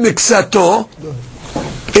 Hefer miksato.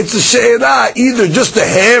 It's a she'era, either just the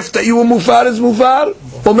half that you were mufar is mufar,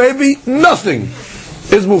 or maybe nothing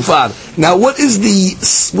is mufar. Now, what is the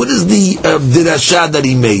dirasha that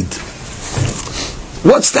he made?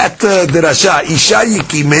 What's that dirasha? Isha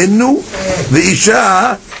yikimenu, the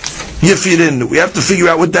isha yefirenu. We have to figure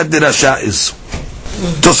out what that dirasha is.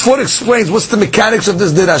 Tosfot explains what's the mechanics of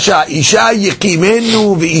this dirasha. Isha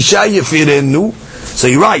yikimenu, the isha yefirenu. So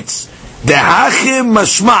he writes, Dehachem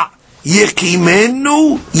mashma.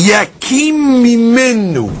 Yekimenu, yakim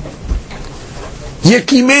mimenu.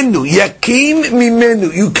 Yekimenu, yakim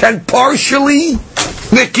mimenu. You can partially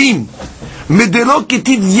yakim. Medelo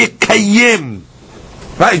ketiv yekayem.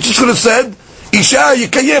 Right, you just could have said, Isha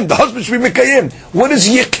yekayem, the husband should be mekayem. What does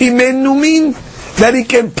yekimenu mean? That he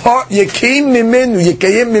can yakim mimenu,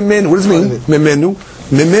 yekayem mimenu. What does it mean? Mimenu.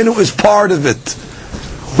 Mimenu is part of it.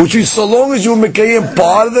 Which is, so long as you mekayem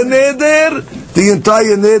part of the neder, the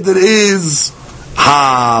entire neder is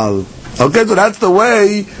hal. Okay, so that's the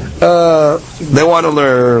way they want to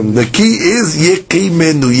learn. The key is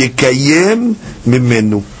yekimenu, yekayem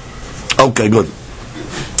mimenu. Okay, good.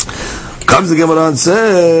 Comes the Gemara and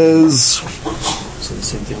says, So the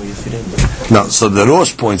same thing with Yefirenu. no, so the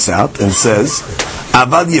Rosh points out and says,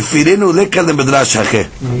 Avad Yefirenu lekal medrash hake.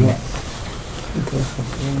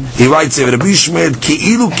 He writes here, Rabbi Yishmael,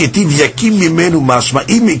 כאילו כתיב יקים ממנו משמע,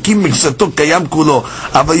 אם יקים מקצתו קיים כולו,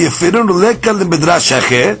 אבל יפרנו לקה למדרש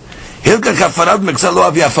אחר, הלקח הפרה במקצת לא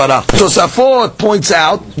אבי הפרה. So Safot points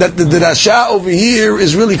out that the drasha over here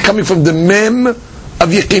is really coming from the mem of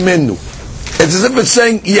yakimenu. It's as if it's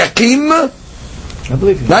saying yakim, I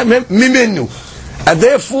believe you. Right? Mimenu. And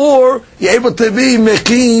therefore, you're able to be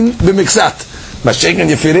mekim b'miksat. Mashek and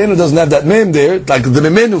Yefirenu doesn't have that mem there, like the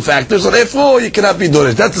mimenu factor, so therefore you cannot be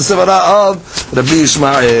dorish. That's the sevara of Rabbi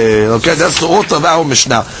Yishmael. Okay, that's the author of our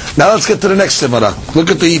Mishnah. Now let's get to the next sevara. Look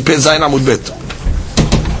at the Pezayin Amud Bet.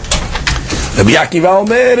 Rabbi Akiva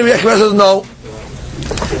Omer, Rabbi Akiva says no.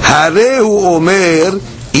 Harehu Omer,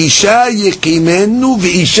 Isha Yekimenu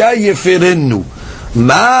v'Isha Yefirenu.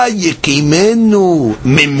 Ma Yekimenu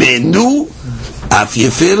mimenu, af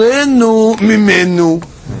Yefirenu mimenu.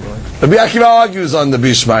 Rabbi Akiva argues on the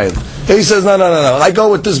Bishmael. He says, no. I go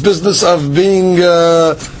with this business of being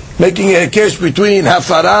making a hekesh between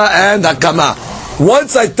hafara and hakama.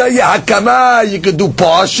 Once I tell you hakama, you can do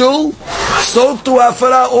partial. So to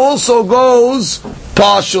hafara also goes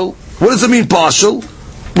partial. What does it mean partial?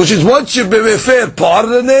 Which is once you bemefer part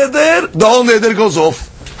of the neder, the whole neder goes off.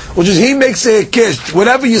 Which is he makes a hekesh.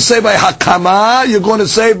 Whatever you say by hakama, you're going to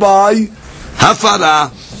say by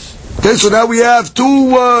hafara. Okay, so now we have two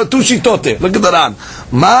shitote. Look at the Ran.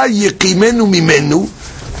 Ma yekimenu mimenu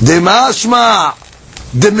demashma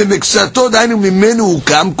demimiksato dainu mimenu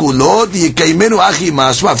ukam kulo yekimenu achi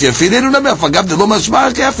mashma yafirenu nami afagav de lo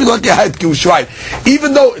mashma yafilu akehayt ki ushvayim.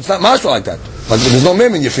 Even though it's not mashma like that, but there's no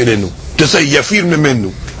mem in yafirenu to say yafir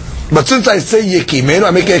mimenu. But since I say yekimenu,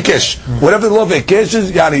 I make a hekesh. Whatever the law of hekesh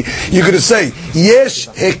is, yani, you're going to say yesh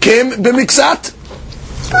hekem b'miksat.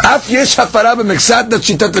 Af yesh hafara b'miksat, that's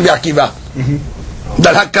shitat Rabbi Akiva.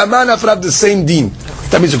 That hakama and hafara have the same deen.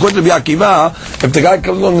 That means according to Rabbi Akiva, if the guy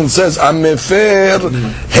comes along and says I'm mefer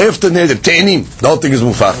hef the neder te'enim, the whole thing is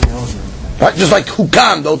mufar. Right? Just like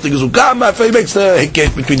hukam, the whole thing is hukam. He makes the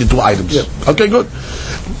hekesh between the two items. Yep. Okay, good.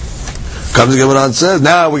 Comes the Gemara and says,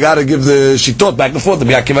 now we got to give the shitot back and forth.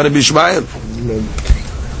 Rabbi Akiva, Rabbi Ishmael.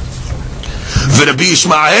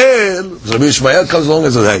 Rabbi Ishmael comes along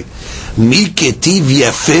and says, hey, mi ketiv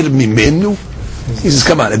yafir mimenu. He says,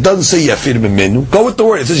 come on, it doesn't say yafir mimenu. Go with the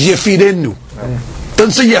word. It says yafirenu. It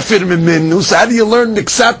doesn't say yafir mimenu. So how do you learn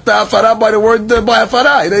niksat hafara by the word by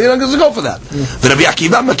hafara? You don't get to go for that. Rabbi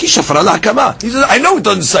Akiva makish hafara lahakama. He says, I know it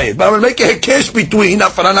doesn't say it, but I'm going to make a hekesh between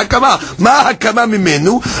hafara and hakama. Ma hakama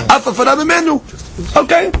mimenu, af hafara mimenu.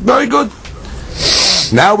 Okay, very good.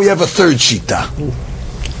 Now we have a third shita.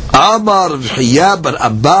 Amar Hiya bar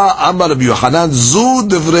Abba, Amar Rabbi Yochanan, Zu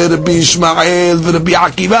Devrei Rabbi Ishmael v'Rabbi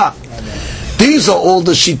Akiva. These are all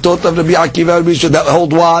the shitot of Rabbi Akiva and Rabbi Ishmael that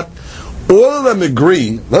hold what? All of them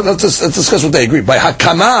agree. Let's discuss what they agree. By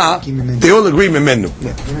hakama, they all agree mimenu.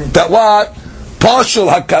 That what? Partial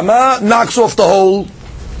hakama knocks off the whole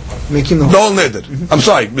neder. I'm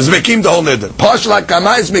sorry, is making the whole neder. Partial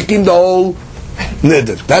hakama is making the whole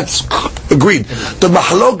neder. That's agreed. The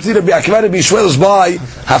mahlok to Rabbi Akiva and Rabbi Ishmael is by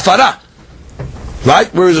hafara,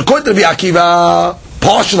 right? Whereas according to Rabbi Akiva,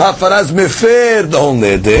 partial hafara is mefer the whole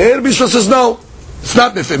neder. Rabbi Ishmael says no, it's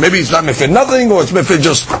not mefer. Maybe it's not mefer nothing, or it's mefer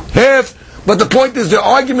just half. But the point is, the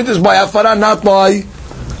argument is by hafara, not by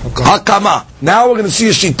hakama. Now we're going to see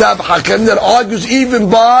a shita of hakam that argues even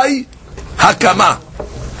by hakama.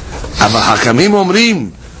 Ava hakamim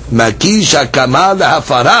omrim makish hakama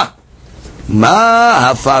lehafara.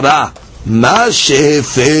 Ma hafara, ma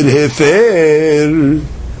shefer hefer,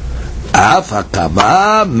 af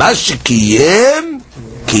hakama, ma shekiyem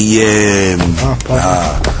kiyem.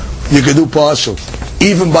 You can do partial,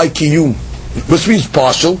 even by kiyum, which means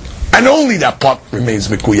partial, and only that part remains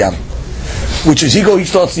mekuyam. Which is he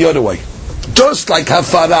starts the other way. Just like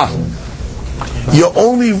hafara, you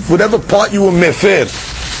only whatever part you were mefer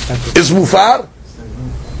is mufar.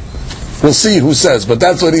 We'll see who says, but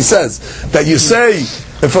that's what he says. That you say,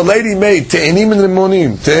 if a lady made te'enim and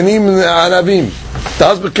limonim, te'enim and anavim, the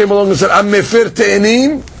husband came along and said, I'm mefer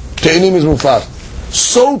te'enim, te'enim is mufar.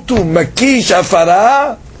 So too, makish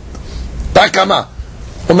hafara, takama.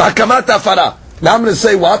 Hakama tafara. Now I'm going to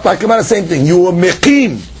say what? Hakama the same thing. You were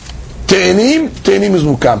mekim te'enim, te'enim is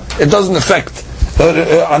mukam. It doesn't affect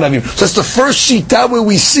anavim. So that's the first shita where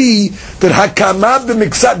we see that hakama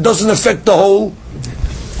b'miksat doesn't affect the whole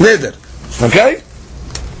neder. Okay?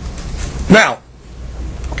 Now,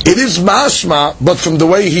 it is mashma, but from the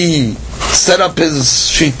way he set up his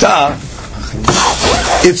shita,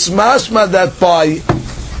 it's mashma that by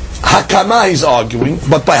hakama he's arguing,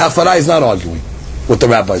 but by hafara he's not arguing with the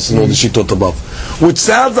rabbis and all the shitot above. Which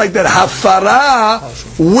sounds like that hafara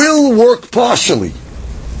will work partially.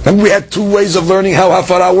 Remember we had two ways of learning how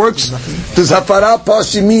hafara works? Does hafara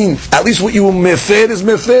partially mean at least what you will mefer is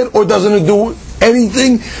mefer, or doesn't it do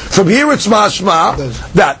anything? From here it's mashma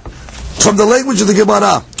that from the language of the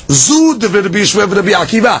Gemara, Zu Devrei Rabbi Ishmael v'Rabbi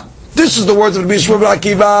Akiva. This is the words of Rabbi Ishmael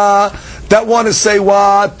v'Rabbi Akiva that want to say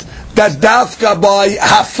what? That dafka by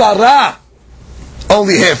hafara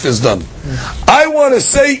only half is done. I want to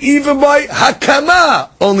say even by hakama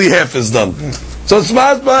only half is done. So it's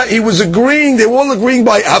mashma, he was agreeing, they were all agreeing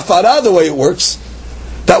by hafara the way it works.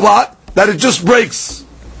 That what? That it just breaks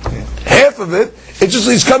half of it. It just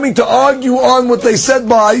he's coming to argue on what they said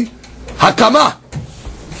by hakama.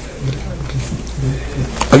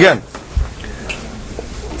 Again,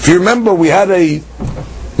 if you remember, we had a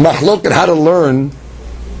mahlok at how to learn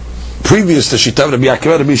previous to Shita Rabbi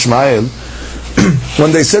Akiva Rabbi Ishmael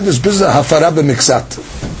when they said this business hafara b'miksat.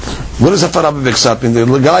 What does hafara b'miksat mean?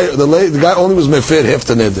 The guy only was mefer half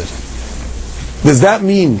the neder. Does that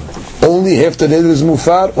mean only half the neder is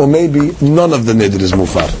mufar, or maybe none of the neder is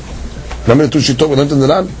mufar. Remember the two shittot we learned in the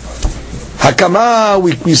Ran? Hakama,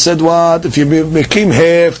 we said what? If you became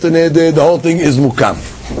half the neder, the whole thing is mukam.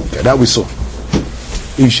 Okay, that we saw.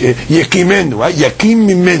 Yakimenu, right? Yakim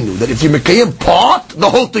mimenu. That if you became part, the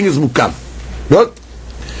whole thing is mukam. Good?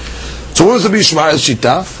 So what was the Bishmael's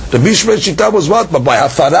shita? The Bishmael's shita was what? But by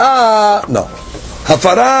hafara, no.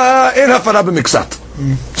 Hafara, and hafara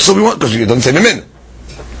b'miksat. So we want, because you don't say mimin.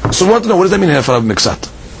 So we want to know, what does that mean, hafara b'miksat?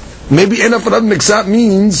 Maybe en hafara b'miksat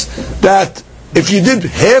means that if you did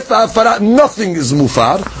half hafara, nothing is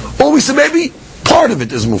mufar, or we say maybe part of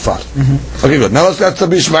it is mufar. Okay, good. Now that's the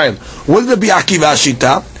Bishmael. What did the Bi'akiva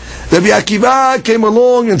shita? The Bi'akiva came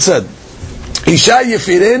along and said, Isha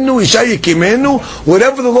yefirenu, Isha yekimenu,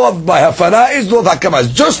 whatever the law by hafara is, the law of hakama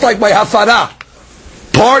is. Just like by hafara,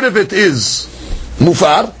 part of it is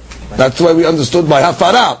mufar. That's why we understood by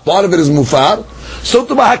hafara, part of it is mufar. So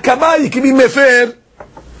to by hakama, you can be mefer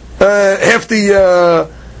half the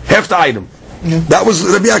item. Yeah. That was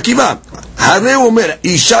Rabbi Akiva. Hare omer,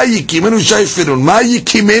 Isha yekimenu, Isha yefirenu, ma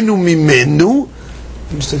yekimenu mimenu.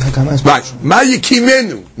 Right, ma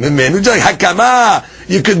yekimenu mimenu. Just like hakama,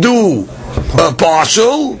 you could do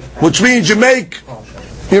partial, which means you make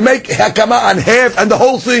hakama on half, and the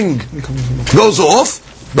whole thing goes off.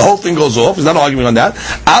 The whole thing goes off. He's not arguing on that.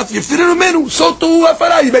 Af yefirenu mimenu, so too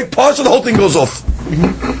hafara, you make partial, the whole thing goes off.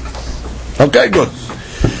 Okay, good.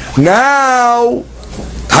 Now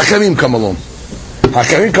Hakamim come along.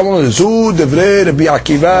 Hakamim come along. Zu Devrei Rabbi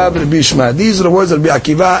Akiva, Rabbi Ishmael. These are the words of Rabbi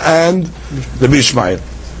Akiva and Rabbi Ishmael.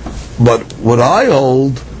 But what I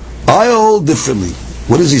hold differently.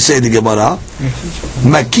 What does he say in the Gemara?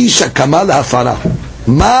 Makisha kamal hafara.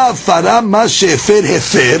 Ma hafara ma shefer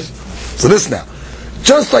hefer. So this now.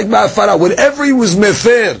 Just like ma hafara, whatever he was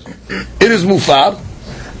mefer, it is mufar.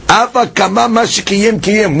 Ava kama ma shekiyem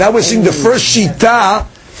kiyem. Now we're seeing the first shita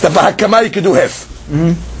that by hakama you can do half.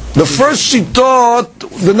 The first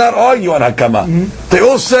shittot did not argue on hakama. They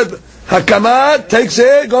all said hakama takes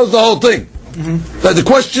it, goes the whole thing. Now the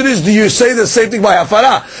question is, do you say the same thing by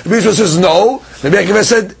hafara? The Bishop says no. The Akiva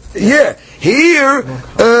said yeah. Here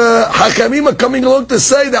hakamim are coming along to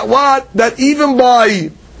say that what? That even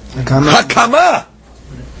by hakama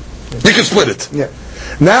you can split it. Yeah.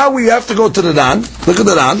 Now we have to go to the Ran. Look at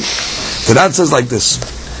the Ran. The Ran says like this.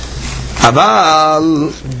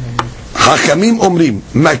 Aval Hakamim omrim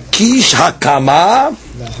Makish hakama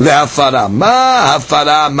le'afara. Ma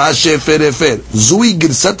hafara ma shefer efer. Zui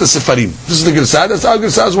girsat sefarim. This is the girsat. That's our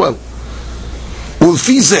girsat as well.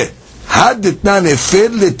 Ulfi ze had ditnan efer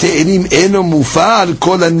le'te'enim eno mufar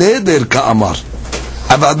kol neder ka'amar.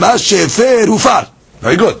 Aval ma shefer ufar.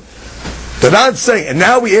 Very good. The Ran saying, and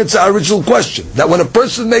now we answer our original question, that when a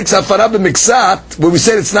person makes hafara b'miksat, when we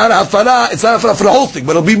say it's not hafara for the whole thing,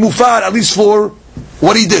 but it'll be mufar at least for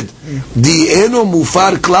what he did. The eno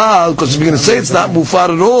mufar klal, because if you're going to say it's not mufar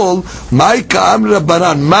at all, mai ka'am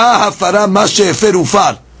rabbanan, ma hafara ma shefer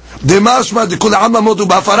ufar. Demashma de kul amma modu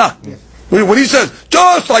b'hafara. When he says,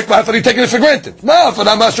 just like hafara, you're taking it for granted. Ma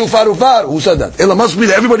hafara ma shufar ufar. Who said that? It must be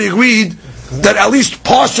that everybody agreed that at least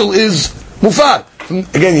partial is mufar.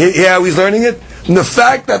 Again, here how he's learning it? From the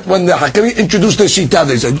fact that when the Hakamim introduced the Shita,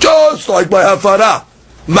 they said, just like by Hafara,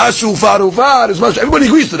 Mashu Farufar is Mashu. Everybody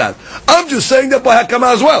agrees to that. I'm just saying that by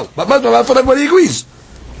Hakama as well. But Mashu Farufar, everybody agrees.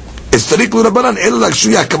 It's Tariq L'Rabbanan, Ela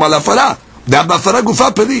Lakshu Hakama L'Hafara. Da Bafara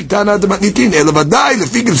Gufa Perik, Tana Dematnitin, Ela Vadai,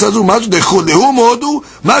 Lefigim Sazu, Mashu Dechul, Lehu Modu,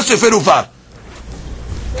 Mashu Ferufar.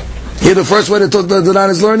 Here the first way that the Ran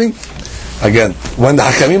is learning? Again, when the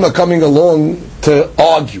Hakamim are coming along to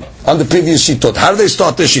argue on the previous shitot, how do they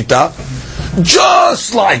start their shita?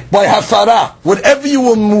 Just like by hafara, whatever you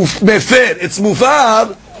will mefer, it's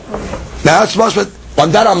mufar. Now that's much, but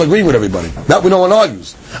on that I'm agreeing with everybody. That no one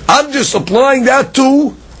argues. I'm just applying that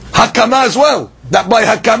to hakama as well. That by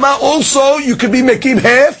hakama also you could be making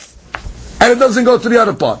half, and it doesn't go to the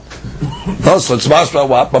other part. So it's mashma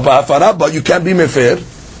what? But by hafara, but you can't be mefer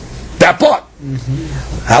that part.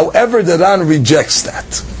 However, the Ran rejects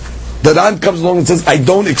that. The Ran comes along and says, I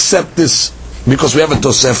don't accept this because we have a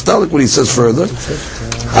Tosefta. Look what he says further.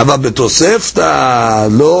 Hava betosefta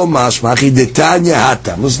lo mashmachi detanya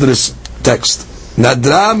hata. Listen to this text.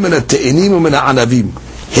 Nadram min ha-te'enim u'min ha-anavim.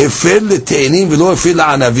 Hefer le-te'enim v'lo hefer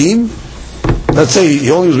le-anavim. Let's say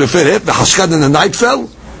he only was referred to the hashkad and the night fell.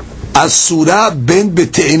 Asura ben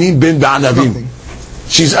bete'enim ben be'anavim.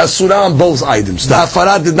 She's asura on both items. The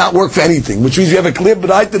hafara did not work for anything, which means you have a clear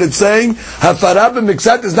b'rayt that it's saying hafara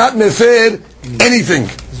b'miksat is not mefer anything.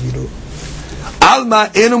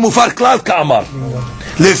 Alma enu mufar klal ka'amar.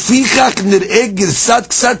 Lefichach nir'e girsat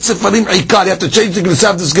ksat sefarim ikar. You have to change the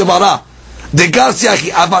girsat of this Gemara. דגר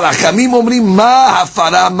סיאחי, אבל החכמים אומרים, מה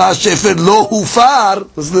הפרה, מה שפר, לא הופר.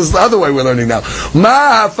 This is the other way we're learning now.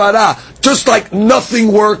 מה הפרה, just like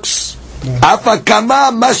nothing works. אף הקמה,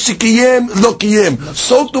 מה שקיים, לא קיים.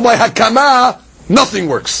 So to by הקמה, nothing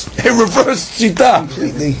works. A reverse shita.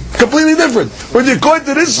 Completely different. When you go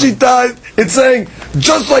into this shita, it's saying,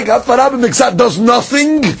 just like Hafara b'miksat does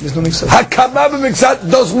nothing, Hakama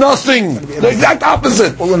b'miksat does nothing. The exact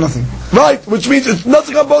opposite. All or nothing. Right, which means it's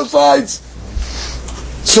nothing on both sides.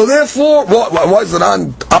 So therefore, why is the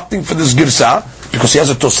Ran opting for this girsa? Because he has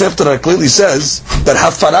a Tosefta that clearly says that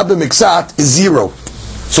Hafara b'miksat is 0.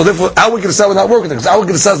 So therefore, our girsa will not work with it, because our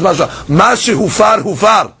girsa is Mashi hufar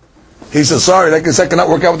hufar. He says, sorry, that girsa cannot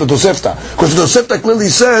work out with the Tosefta. Because the Tosefta clearly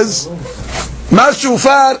says, Mashi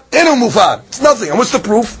hufar, inu mufar. It's nothing. And what's the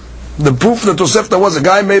proof? The proof that Tosefta was a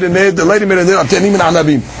guy made a nid, the lady made a nid on Te'enim and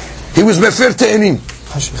Anabim. He was mefer Te'enim.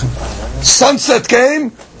 Sunset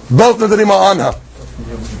came, both Nedarim are on her.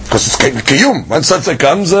 Because it's Kiyum. When sunset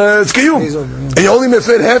comes, it's Kiyum. And you only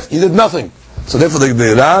mefer half, he did nothing. So therefore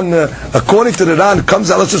the Ran, according to the Ran,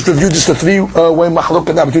 comes out, let's just review just the three-way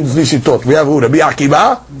mahlukah now between the three shittot. We have who? Rabbi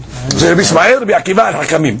Akiva, Rabbi Ishmael, Rabbi Akiva, and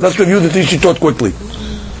Hakamim. Let's review the three shittot quickly.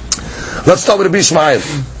 Let's start with Rabbi Ishmael.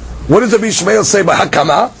 What does Rabbi Ishmael say by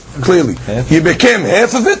Hakama? Clearly. You became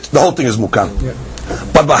half of it, the whole thing is Mukam.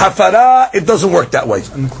 But by Hafara, it doesn't work that way.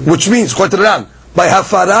 Which means, according to the Ran, by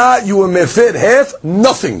Hafara, you were mefed half,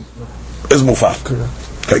 nothing is Mufar.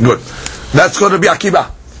 Okay, good. That's called Rabbi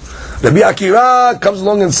Akiva. Rabbi Akiva comes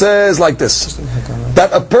along and says like this,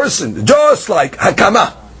 that a person, just like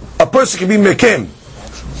Hakama, a person can be mekem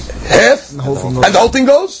half, and the whole thing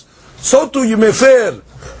goes. So too you mefer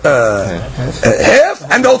half,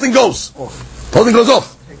 and the whole thing goes. The whole thing goes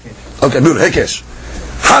off. Okay, beautiful. Hekesh.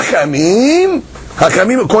 Hakamim,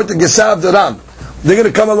 according to Gesav the Ram, they're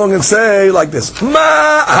going to come along and say like this: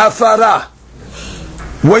 Ma hafara.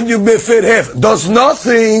 When you mefer half, does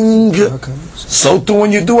nothing. So too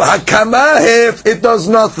when you do hakama half, it does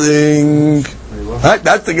nothing. Right?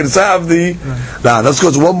 That's the Gesav of the. Now let's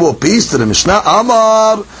go to one more piece to the Mishnah.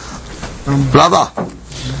 Amar Rava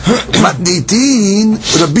Matnitin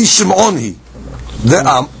Rabbi Shimon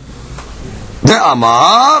the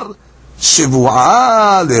Amar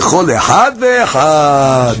שבועה לכל אחד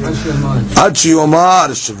ואחד עד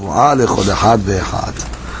שיאמר שבועה לכל אחד ואחד.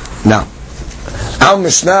 Now, our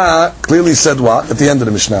Mishnah clearly said what? At the end of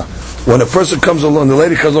the Mishnah, when a person comes along, the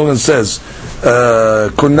lady comes along and says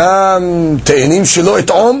כונם תאנים שלא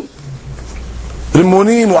אטעום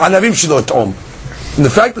רימונים וענבים שלא אטעום. And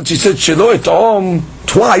the fact that she said שלא אטעום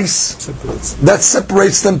twice, that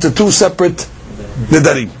separates them to two separate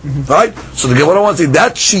Nedarim, right? So the Gemara wants to say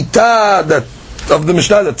that shita that of the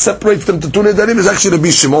Mishnah that separates them to two Nedarim is actually Rabbi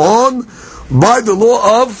Shimon by the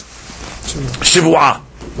law of Shivu'ah.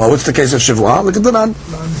 Well, what's the case of Shivu'ah? Look at the Ran.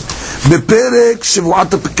 Beperek Shivu'at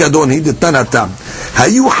Pekadon he detanata.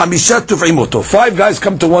 Hayu hamishat tuf'imoto. 5 guys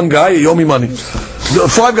come to one guy, Yomi money.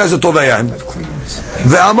 5 guys are tovayim.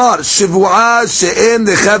 Ve'amar Shivu'ah she'en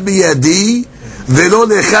lecha biyadi ve'lo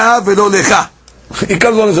lecha ve'lo lecha. He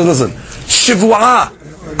comes along and says, listen,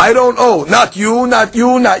 Shivu'ah, I don't owe. Not you, not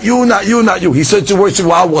you, not you, not you, not you. He said the word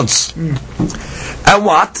Shivu'ah once. And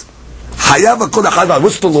what?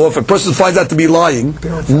 What's the law? If a person finds out to be lying,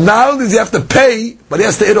 not only does he have to pay, but he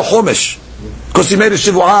has to eat a chomesh. Because he made a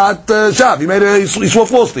Shivu'at shav. He swore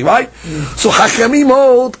falsely, right? So Hakamim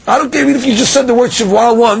hold, I don't care even if you just said the word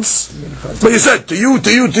Shivu'ah once, but you said to you,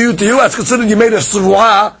 to you, to you, to you, that's considered you made a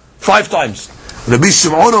Shivu'ah 5 times. Rabbi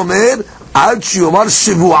Shimon Omer, Ad shiomar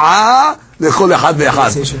Shivu'ah lechol echad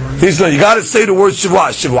ve'echad. He said, you got to say the word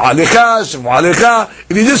Shivu'ah. Shivu'ah lecha, Shivu'ah lecha.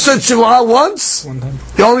 If you just said Shivu'ah once,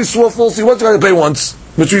 he only swore falsely once, you got to pay once.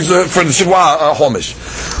 Which means for the Shivu'ah homish.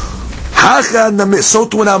 Hacha nameh, so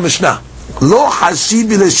to in our Mishnah. Lo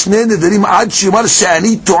hasibi l'shnei nedarim ad shiomar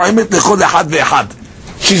she'ani to'emet lechol echad ve'echad.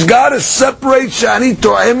 She's got to separate she'ani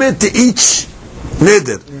to'emet to each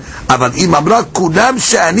neder. אבל אם אמרה כולם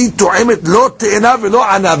שאני תואמת לא תאנה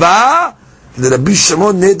ולא ענבה, לרבי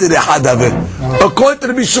שמעון נדר אחד הווה. According to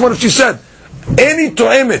Rabbi Shimon, she said, any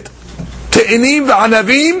תואמת, תאנים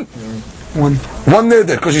וענבים, one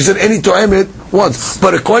neder, because she said any תואמת once.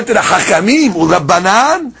 But according to the חכמים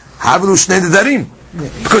ולרבנן, have שני נדרים.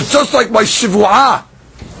 Because just like by Shivu'ah,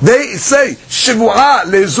 they say Shivu'ah,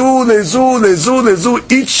 lezu, lezu, lezu, lezu,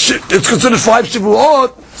 each, it's considered 5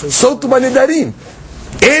 Shivu'ot, so to by Nedarim.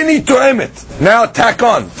 Any to'emet. Now tack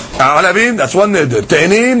on. Anavim, that's one neder.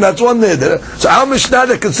 Te'enim, that's one neder. So our Mishnah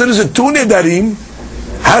that considers it 2 nedarim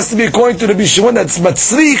has to be according to the Bishimon. That's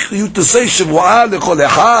matzrich you to say Shavuah lechol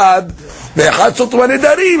echad. Be'echad sotu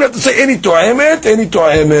nedarim. You have to say any to'emet, any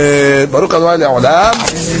to'emet. Baruch Adonai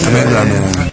le'olam. Amen. Amen.